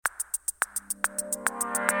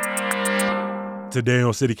Today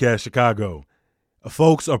on CityCast Chicago,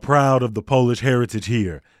 folks are proud of the Polish heritage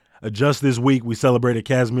here. Just this week, we celebrated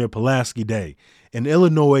Kazimierz Pulaski Day, and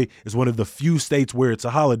Illinois is one of the few states where it's a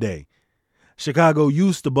holiday. Chicago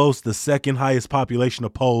used to boast the second highest population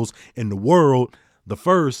of Poles in the world. The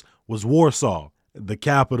first was Warsaw, the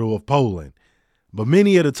capital of Poland. But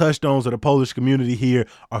many of the touchstones of the Polish community here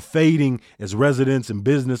are fading as residents and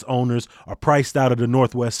business owners are priced out of the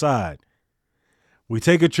Northwest Side. We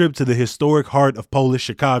take a trip to the historic heart of Polish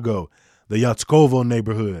Chicago, the Jackowo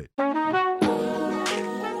neighborhood.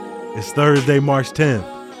 It's Thursday, March 10th.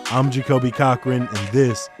 I'm Jacoby Cochran, and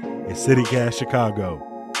this is CityCast Chicago.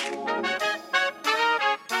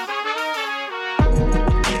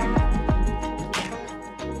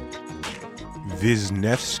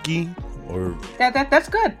 Wisniewski, or that's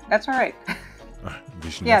good. That's all right.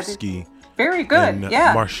 Wisniewski. Yeah, very good. And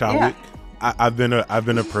yeah. Marszałek. Yeah. I've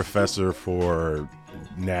been a professor for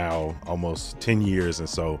now almost 10 years, and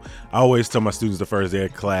so I always tell my students the first day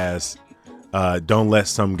of class, don't let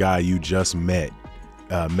some guy you just met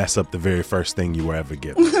mess up the very first thing you were ever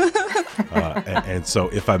given. And so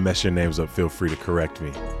if I mess your names up, feel free to correct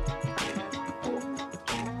me.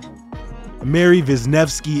 Mary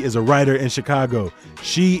Wisniewski is a writer in Chicago.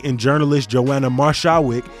 She and journalist Joanna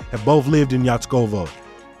Marszałek have both lived in Jackowo.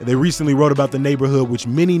 They recently wrote about the neighborhood, which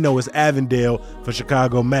many know as Avondale, for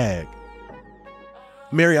Chicago Mag.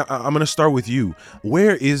 Mary, I'm going to start with you.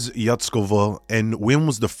 Where is Jackowo, and when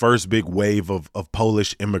was the first big wave of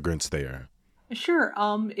Polish immigrants there? Sure.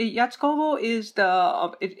 Jackowo is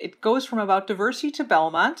it goes from about Diversey to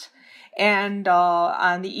Belmont. And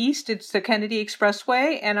on the east, it's the Kennedy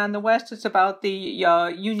Expressway, and on the west, it's about the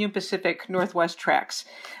Union Pacific Northwest tracks.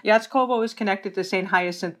 Jackowo is connected to St.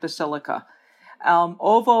 Hyacinth Basilica.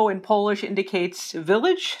 Ovo in Polish indicates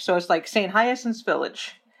village, so it's like St. Hyacinth's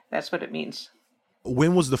Village. That's what it means.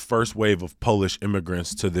 When was the first wave of Polish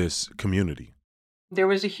immigrants to this community? There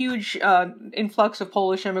was a huge influx of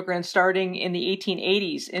Polish immigrants starting in the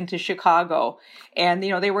 1880s into Chicago. And,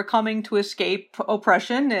 they were coming to escape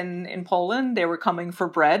oppression in Poland. They were coming for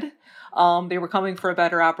bread. They were coming for a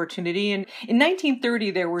better opportunity. And in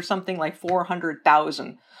 1930, there were something like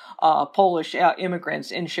 400,000 Polish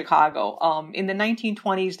immigrants in Chicago. In the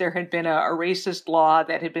 1920s, there had been a racist law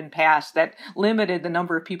that had been passed that limited the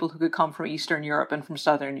number of people who could come from Eastern Europe and from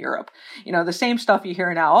Southern Europe. The same stuff you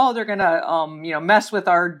hear now. Oh, they're going to, mess with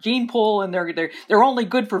our gene pool, and they're only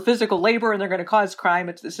good for physical labor, and they're going to cause crime.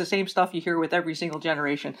 It's the same stuff you hear with every single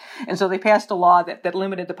generation. And so they passed a law that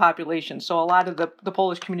limited the population. So a lot of the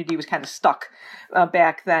Polish community was kind of stuck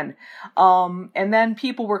back then. And then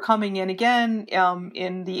people were coming in again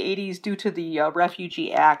in the 80s due to the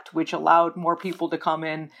Refugee Act, which allowed more people to come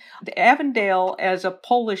in. The Avondale, as a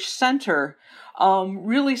Polish center,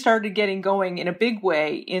 really started getting going in a big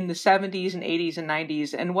way in the 70s and 80s and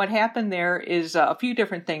 90s. And what happened there is a few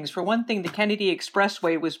different things. For one thing, the Kennedy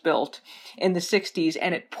Expressway was built in the 60s,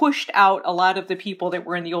 and it pushed out a lot of the people that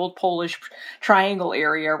were in the old Polish triangle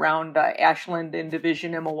area around Ashland and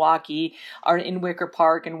Division and Milwaukee, or in Wicker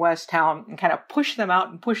Park and Westtown, and kind of pushed them out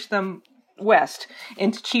and pushed them west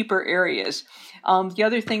into cheaper areas. The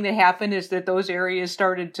other thing that happened is that those areas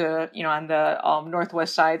started to, on the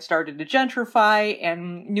northwest side, started to gentrify,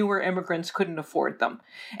 and newer immigrants couldn't afford them.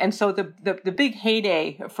 And so the big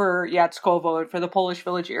heyday for Jackowo, for the Polish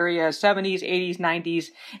village area, 70s, 80s, 90s,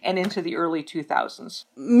 and into the early 2000s.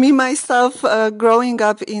 Me, myself, growing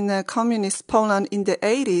up in communist Poland in the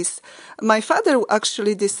 80s, my father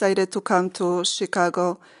actually decided to come to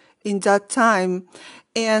Chicago in that time.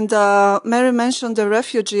 And Mary mentioned the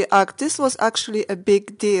Refugee Act. This was actually a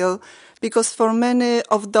big deal because for many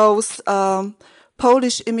of those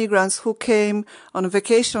Polish immigrants who came on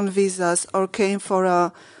vacation visas or came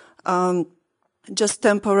for just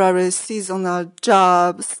temporary seasonal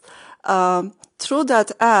jobs, through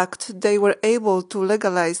that act, they were able to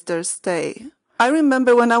legalize their stay. I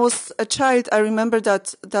remember when I was a child, I remember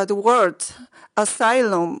that word,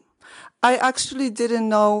 asylum. I actually didn't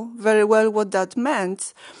know very well what that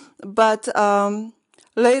meant, but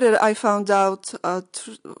later I found out,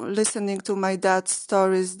 listening to my dad's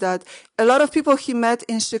stories, that a lot of people he met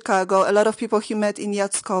in Chicago, a lot of people he met in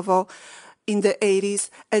Jackowo in the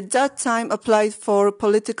 80s, at that time applied for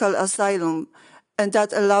political asylum, and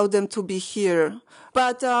that allowed them to be here.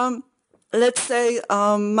 But let's say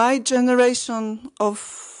my generation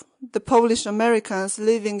of the Polish Americans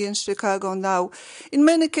living in Chicago now, in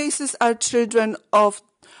many cases are children of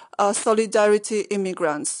solidarity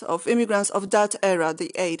immigrants, of that era,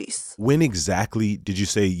 the 80s. When exactly did you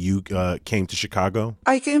say you came to Chicago?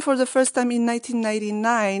 I came for the first time in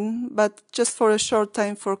 1999, but just for a short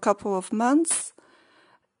time, for a couple of months.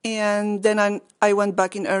 And then I went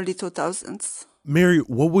back in early 2000s. Mary,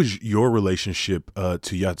 what was your relationship to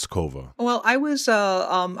Yatskova? Well, I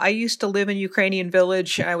used to live in Ukrainian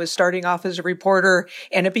Village. I was starting off as a reporter,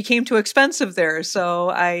 and it became too expensive there. So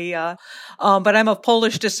but I'm of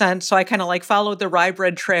Polish descent, so I kind of like followed the rye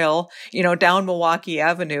bread trail, down Milwaukee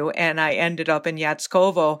Avenue, and I ended up in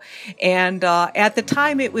Yatskovo. And at the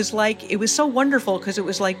time, it was so wonderful because it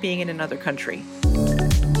was like being in another country.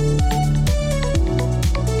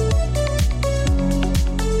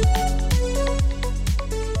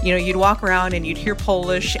 You'd walk around and you'd hear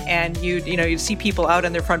Polish, and you'd see people out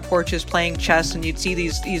on their front porches playing chess, and you'd see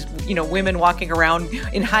these women walking around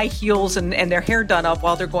in high heels and their hair done up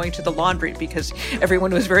while they're going to the laundry because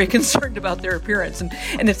everyone was very concerned about their appearance. And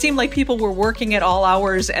it seemed like people were working at all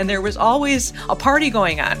hours, and there was always a party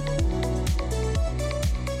going on.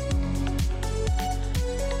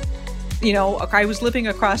 I was living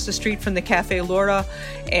across the street from the Café Laura,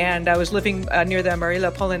 and I was living near the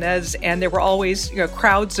Marilla Polonaise, and there were always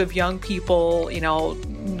crowds of young people,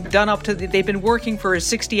 done up to, they've been working for a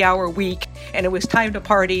 60-hour week, and it was time to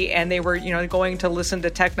party, and they were, going to listen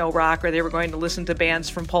to techno rock, or they were going to listen to bands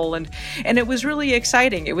from Poland, and it was really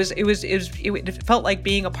exciting. It felt like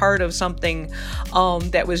being a part of something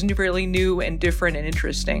that was really new and different and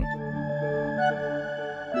interesting.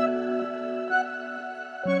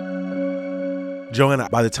 Joanna,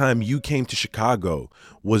 by the time you came to Chicago,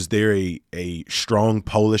 was there a strong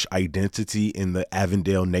Polish identity in the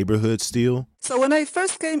Avondale neighborhood still? So when I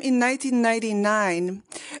first came in 1999,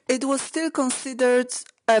 it was still considered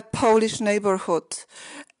a Polish neighborhood.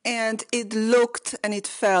 And it looked and it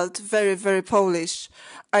felt very, very Polish.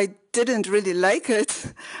 I didn't really like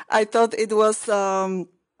it. I thought it was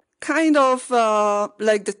kind of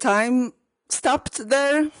like the time stopped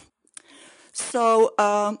there. So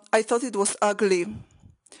I thought it was ugly.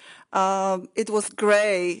 It was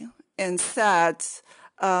gray and sad.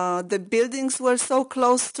 The buildings were so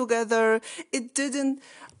close together. It didn't.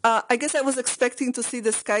 I guess I was expecting to see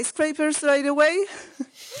the skyscrapers right away,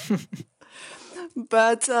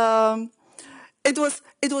 but it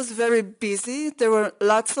was very busy. There were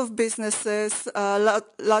lots of businesses,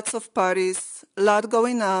 lots of parties, a lot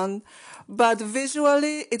going on, but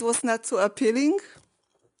visually it was not too appealing.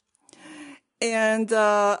 And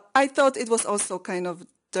I thought it was also kind of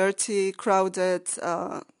dirty, crowded,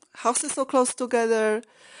 houses so close together.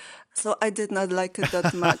 So I did not like it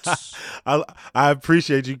that much. I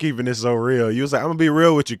appreciate you keeping it so real. You was like, I'm going to be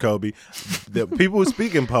real with you, Kobe. The people were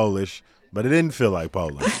speaking Polish, but it didn't feel like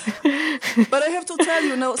Polish. But I have to tell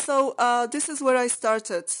you, so this is where I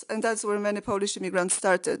started, and that's where many Polish immigrants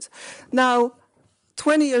started. Now,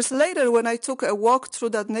 20 years later, when I took a walk through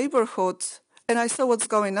that neighborhood, and I saw what's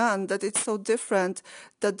going on, that it's so different,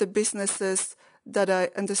 that the businesses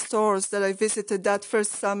and the stores that I visited that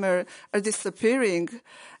first summer are disappearing.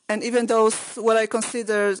 And even those, what I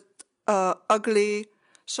consider ugly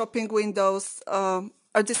shopping windows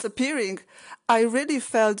are disappearing, I really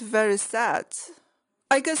felt very sad.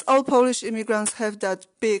 I guess all Polish immigrants have that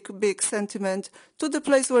big, big sentiment to the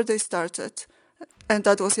place where they started. And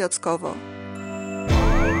that was Jackowo.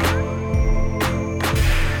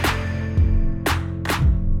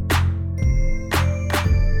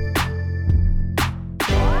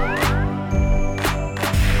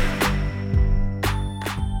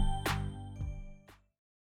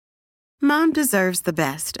 Mom deserves the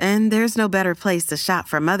best, and there's no better place to shop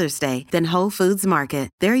for Mother's Day than Whole Foods Market.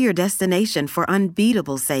 They're your destination for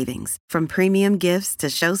unbeatable savings, from premium gifts to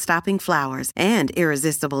show-stopping flowers and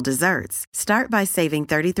irresistible desserts. Start by saving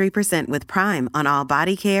 33% with Prime on all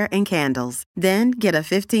body care and candles. Then get a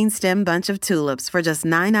 15-stem bunch of tulips for just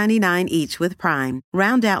 $9.99 each with Prime.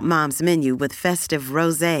 Round out Mom's menu with festive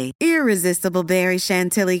rosé, irresistible berry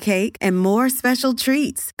chantilly cake, and more special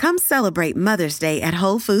treats. Come celebrate Mother's Day at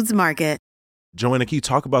Whole Foods Market. Joanna, can you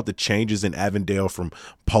talk about the changes in Avondale from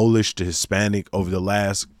Polish to Hispanic over the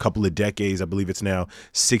last couple of decades? I believe it's now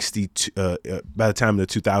 62. By the time the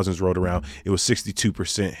 2000s rolled around, it was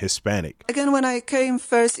 62% Hispanic. Again, when I came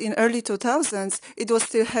first in early 2000s, it was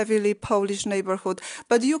still heavily Polish neighborhood,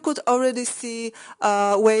 but you could already see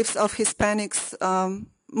waves of Hispanics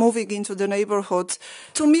moving into the neighborhood.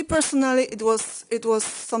 To me personally, it was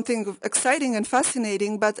something exciting and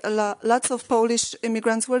fascinating, but lots of Polish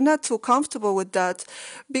immigrants were not too comfortable with that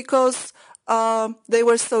because they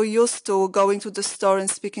were so used to going to the store and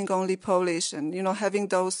speaking only Polish and, having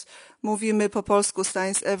those mówimy po polsku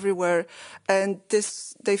signs everywhere. And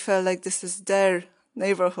they felt like this is their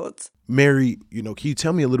neighborhood. Mary, can you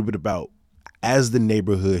tell me a little bit about, as the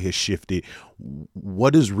neighborhood has shifted,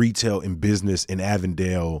 what does retail and business in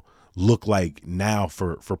Avondale look like now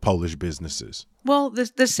for Polish businesses? Well,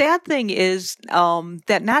 the sad thing is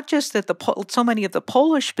that not just that so many of the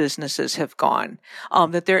Polish businesses have gone,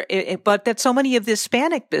 but that so many of the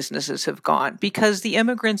Hispanic businesses have gone because the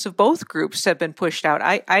immigrants of both groups have been pushed out.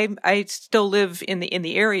 I still live in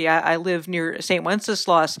the area. I live near St.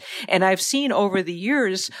 Wenceslas, and I've seen over the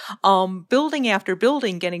years building after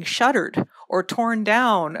building getting shuttered or torn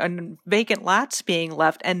down and vacant lots being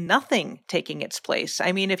left and nothing taking its place.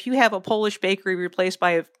 I mean, if you have a Polish bakery replaced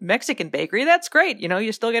by a Mexican bakery, that's great.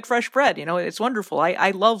 You still get fresh bread. It's wonderful.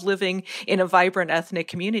 I love living in a vibrant ethnic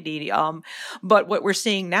community. But what we're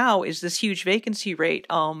seeing now is this huge vacancy rate,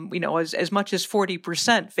 as much as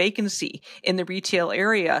 40% vacancy in the retail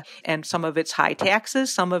area. And some of it's high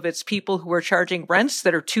taxes, some of it's people who are charging rents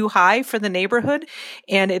that are too high for the neighborhood.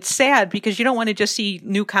 And it's sad because you don't want to just see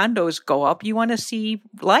new condos go up. You want to see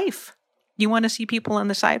life. You want to see people on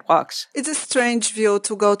the sidewalks. It's a strange view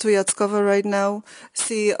to go to Jackowo right now,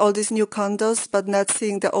 see all these new condos, but not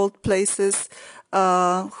seeing the old places who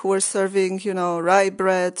are serving, rye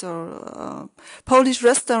bread or Polish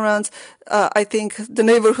restaurants. I think the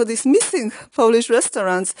neighborhood is missing Polish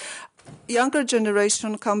restaurants. Younger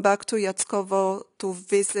generation come back to Jackowo to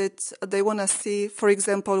visit. They want to see, for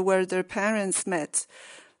example, where their parents met.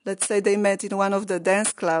 Let's say they met in one of the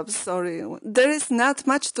dance clubs, there is not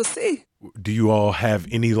much to see. Do you all have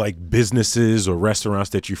any businesses or restaurants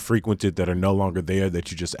that you frequented that are no longer there that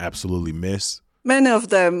you just absolutely miss? Many of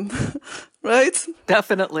them, right?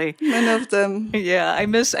 Definitely. Many of them. Yeah, I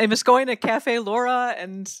miss going to Cafe Laura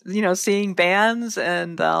and seeing bands,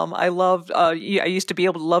 and I loved. I used to be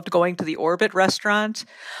able to love going to the Orbit restaurant,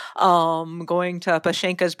 going to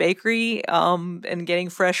Pashenka's bakery, and getting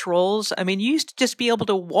fresh rolls. I mean, you used to just be able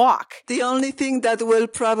to walk. The only thing that will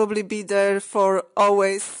probably be there for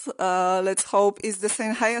always, let's hope, is the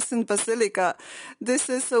St. Hyacinth Basilica. This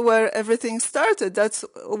is where everything started. That's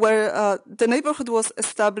where the neighborhood was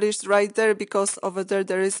established right there, because over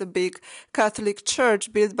there is a big Catholic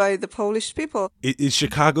church built by the Polish people. Is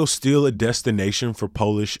Chicago still a destination for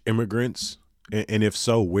Polish immigrants? And if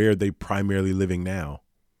so, where are they primarily living now?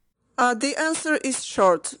 The answer is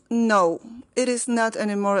short. No, it is not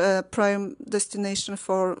anymore a prime destination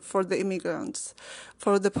for the immigrants,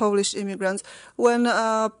 for the Polish immigrants. When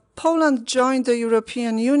Poland joined the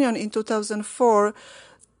European Union in 2004,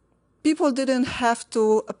 people didn't have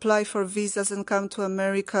to apply for visas and come to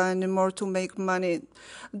America anymore to make money.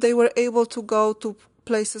 They were able to go to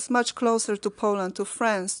places much closer to Poland, to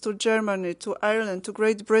France, to Germany, to Ireland, to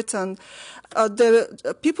Great Britain.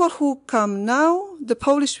 The people who come now, the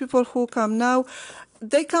Polish people who come now,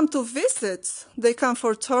 they come to visit. They come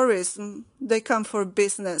for tourism. They come for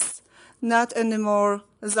business. Not anymore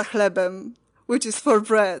za chlebem, which is for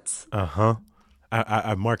bread. Uh-huh.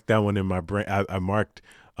 I marked that one in my brain. I marked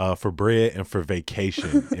for bread and for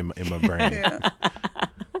vacation in my brain. Yeah.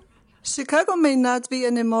 Chicago may not be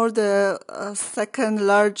anymore the second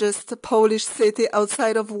largest Polish city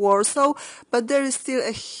outside of Warsaw, but there is still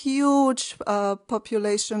a huge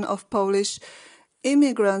population of Polish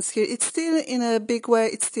immigrants here. It's still, in a big way,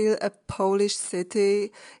 it's still a Polish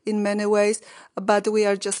city in many ways, but we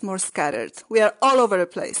are just more scattered. We are all over the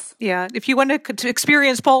place. Yeah, if you want to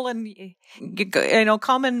experience Poland,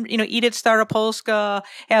 come and eat at Stara Polska,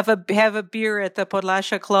 have a beer at the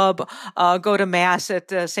Podlasia Club, go to mass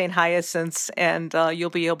at St. Hyacinth's, and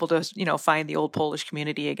you'll be able to find the old Polish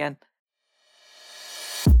community again.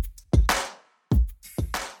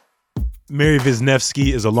 Mary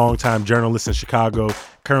Wisniewski is a longtime journalist in Chicago.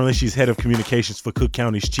 Currently, she's head of communications for Cook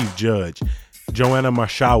County's chief judge. Joanna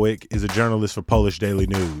Marszałek is a journalist for Polish Daily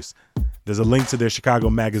News. There's a link to their Chicago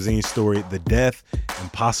Magazine story, The Death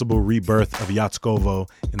and Possible Rebirth of Jackowo,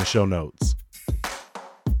 in the show notes.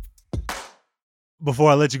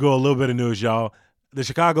 Before I let you go, a little bit of news, y'all. The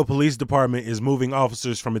Chicago Police Department is moving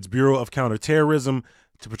officers from its Bureau of Counterterrorism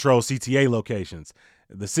to patrol CTA locations.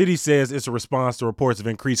 The city says it's a response to reports of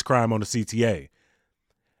increased crime on the CTA.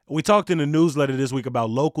 We talked in the newsletter this week about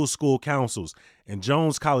local school councils, and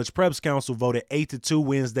Jones College Preps Council voted 8-2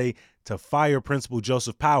 Wednesday to fire Principal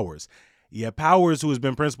Joseph Powers. Yet Powers, who has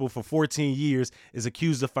been principal for 14 years, is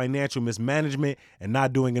accused of financial mismanagement and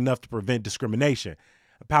not doing enough to prevent discrimination.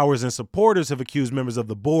 Powers and supporters have accused members of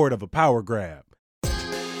the board of a power grab.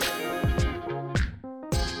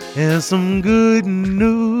 And some good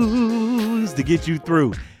news to get you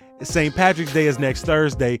through. St. Patrick's Day is next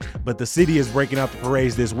Thursday, but the city is breaking out the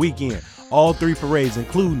parades this weekend. All three parades,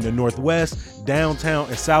 including the Northwest, Downtown,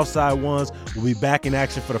 and Southside ones, will be back in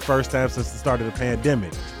action for the first time since the start of the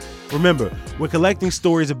pandemic. Remember, we're collecting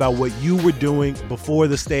stories about what you were doing before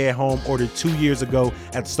the stay-at-home order 2 years ago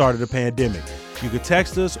at the start of the pandemic. You can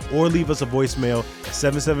text us or leave us a voicemail at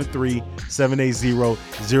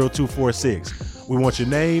 773-780-0246. We want your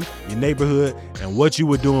name, your neighborhood, and what you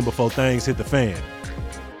were doing before things hit the fan.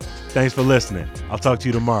 Thanks for listening. I'll talk to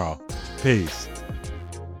you tomorrow. Peace.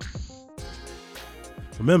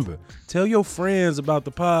 Remember, tell your friends about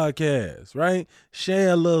the podcast, right?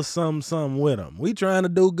 Share a little something with them. We trying to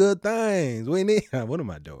do good things. We need, what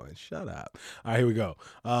am I doing? Shut up. All right, here we go.